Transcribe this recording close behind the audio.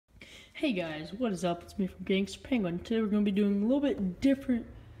Hey guys, what is up? It's me from Gangster Penguin. Today we're going to be doing a little bit different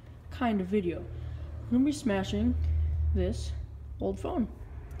kind of video. We're going to be smashing this old phone.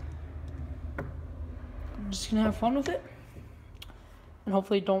 I'm just going to have fun with it. And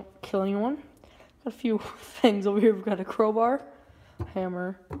hopefully don't kill anyone. Got a few things over here. We've got a crowbar,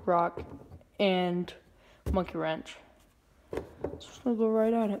 hammer, rock, and monkey wrench. So we're just going to go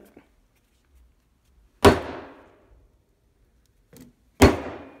right at it.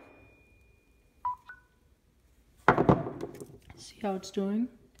 See how it's doing.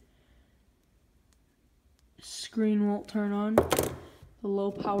 Screen won't turn on. The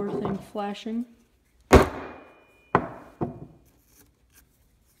low power thing flashing.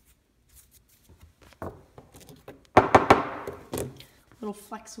 Little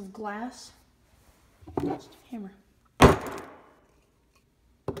flecks of glass. Just a hammer.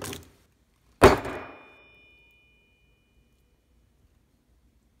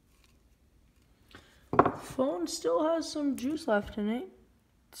 Phone still has some juice left in it.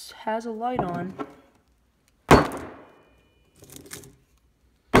 It has a light on.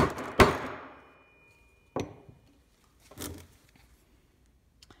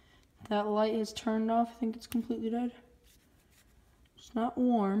 That light is turned off. I think it's completely dead. It's not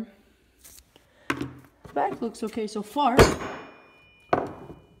warm. The back looks okay so far.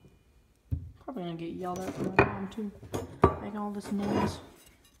 Probably gonna get yelled at from my mom too, making all this noise.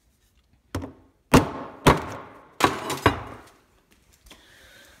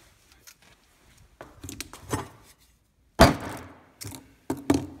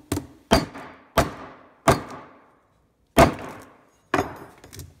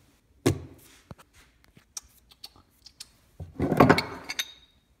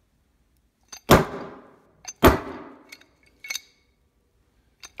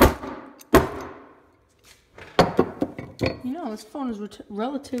 You know, this phone is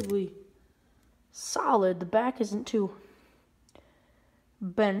relatively solid. The back isn't too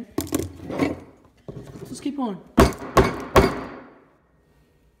bent. Let's keep on.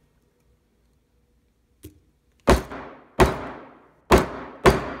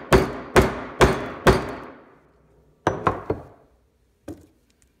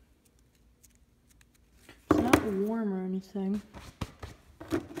 It's not warm or anything.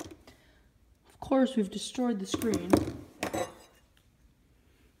 Of course, we've destroyed the screen.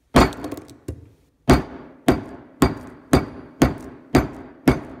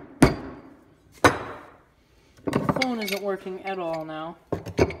 The phone isn't working at all now.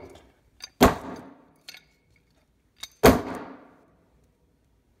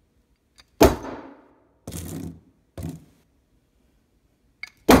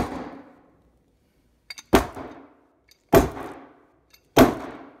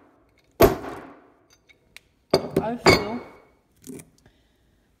 I feel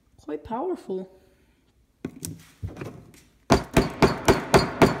quite powerful.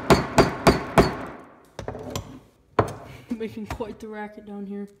 Making quite the racket down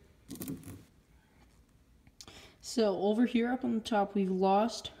here. So over here up on the top we've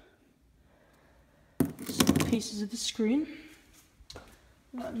lost some pieces of the screen.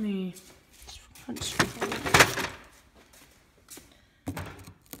 Let me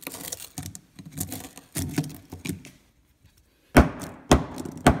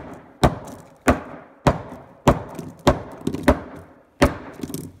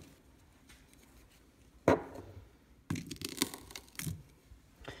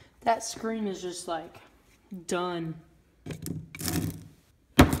that screen is just like done.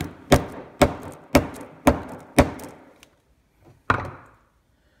 I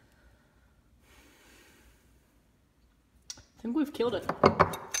think we've killed it.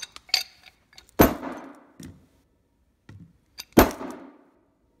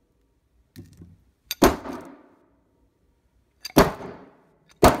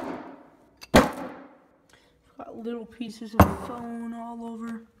 Got little pieces of phone all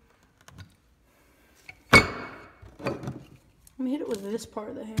over. Let me hit it with this part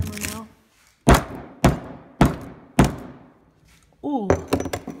of the hammer now. Ooh.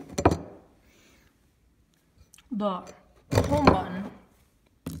 The home button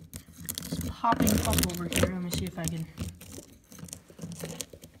is popping up over here. Let me see if I can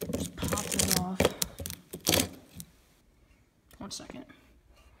just pop it off. 1 second.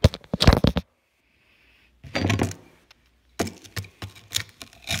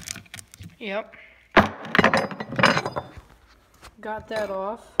 Yep. Got that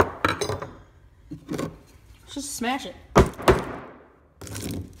off. Let's just smash it.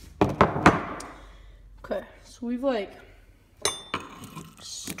 Okay, so we've like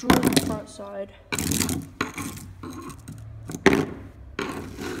destroyed the front side.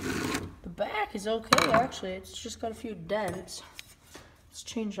 back is okay, actually. It's just got a few dents. Let's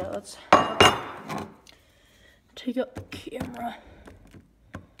change that. Let's take out the camera.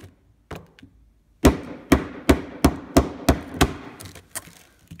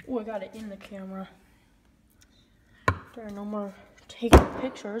 Oh, I got it in the camera. There are no more taking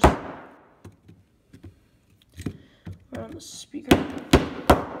pictures. We're on the speaker.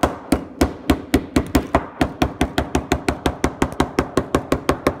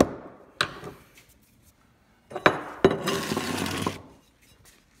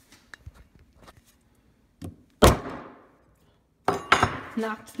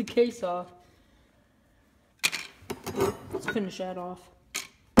 Knocked the case off. Let's finish that off.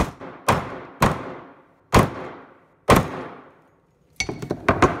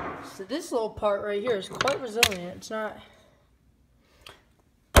 So this little part right here is quite resilient. It's not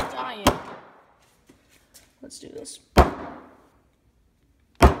dying. Let's do this.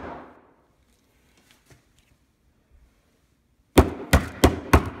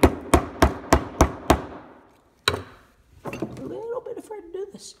 A little bit afraid to do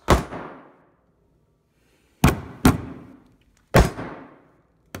this.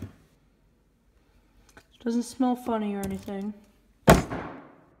 It doesn't smell funny or anything.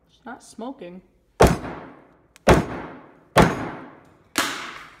 It's not smoking.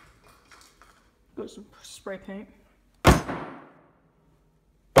 Go some spray paint.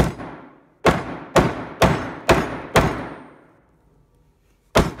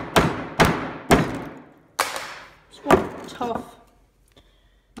 It's one tough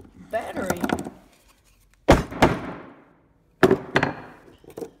battery.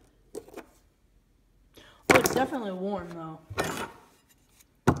 Oh, it's definitely warm though.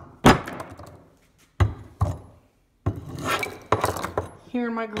 Here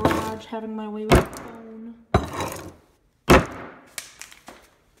in my garage, having my way with the phone.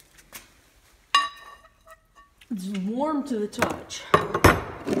 It's warm to the touch.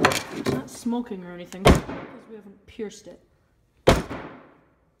 It's not smoking or anything because we haven't pierced it.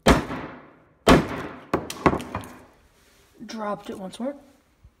 Dropped it once more. It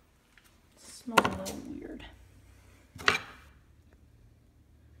smells a little weird.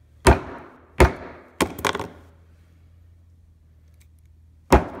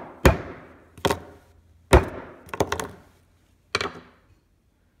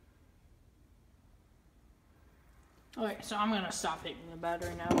 Okay, so I'm gonna stop taking the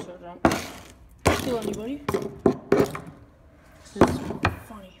battery now so I don't kill anybody. This is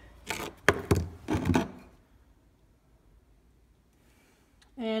funny.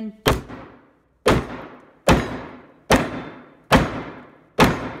 And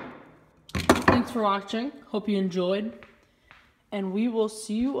thanks for watching. Hope you enjoyed. And we will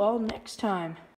see you all next time.